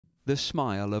The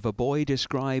smile of a boy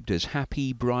described as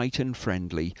happy, bright and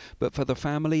friendly, but for the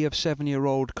family of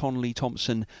 7-year-old Conley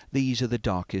Thompson, these are the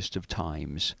darkest of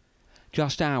times.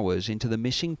 Just hours into the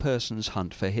missing persons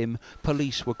hunt for him,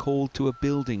 police were called to a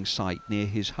building site near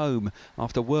his home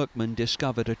after workmen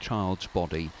discovered a child's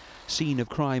body. Scene of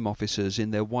crime officers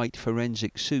in their white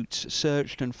forensic suits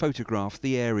searched and photographed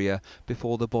the area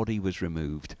before the body was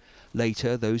removed.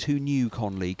 Later, those who knew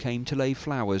Conley came to lay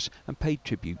flowers and paid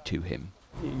tribute to him.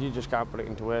 You just can't put it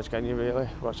into words, can you, really?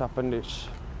 What's happened, he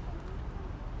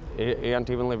hasn't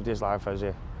even lived his life, has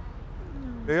he?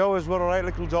 He always was a right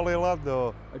little jolly lad,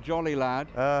 though. A jolly lad?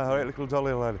 A right little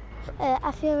jolly lad.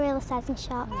 I feel really sad and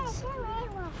shocked.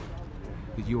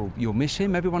 You'll miss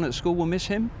him? Everyone at school will miss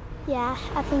him? Yeah,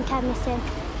 I think I miss him.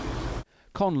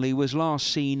 Conley was last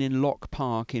seen in Lock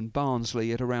Park in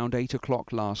Barnsley at around 8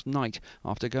 o'clock last night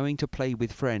after going to play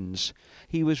with friends.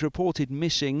 He was reported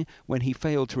missing when he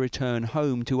failed to return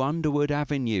home to Underwood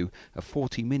Avenue, a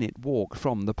 40-minute walk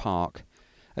from the park.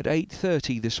 At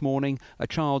 8:30 this morning, a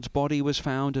child's body was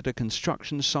found at a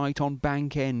construction site on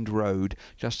Bank End Road,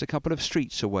 just a couple of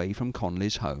streets away from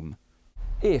Conley's home.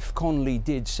 If Conley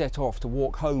did set off to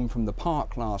walk home from the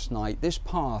park last night, this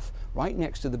path right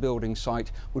next to the building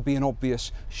site would be an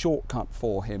obvious shortcut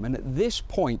for him. And at this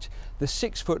point, the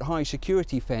 6-foot-high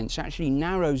security fence actually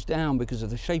narrows down because of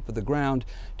the shape of the ground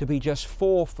to be just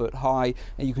 4 foot high,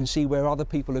 and you can see where other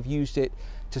people have used it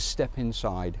to step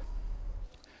inside.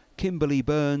 Kimberly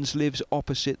Burns lives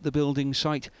opposite the building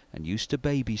site and used to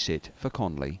babysit for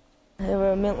Conley. He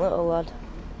was a mint little lad.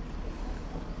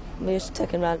 We used to take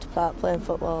him round to park playing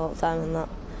football all the time and that.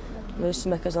 We used to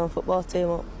make his own football team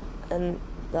up and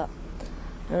that.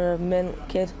 He was a mint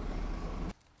kid.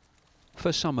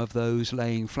 For some of those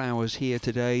laying flowers here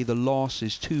today, the loss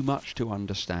is too much to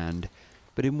understand.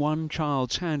 But in one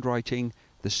child's handwriting,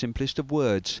 the simplest of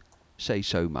words say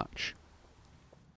so much.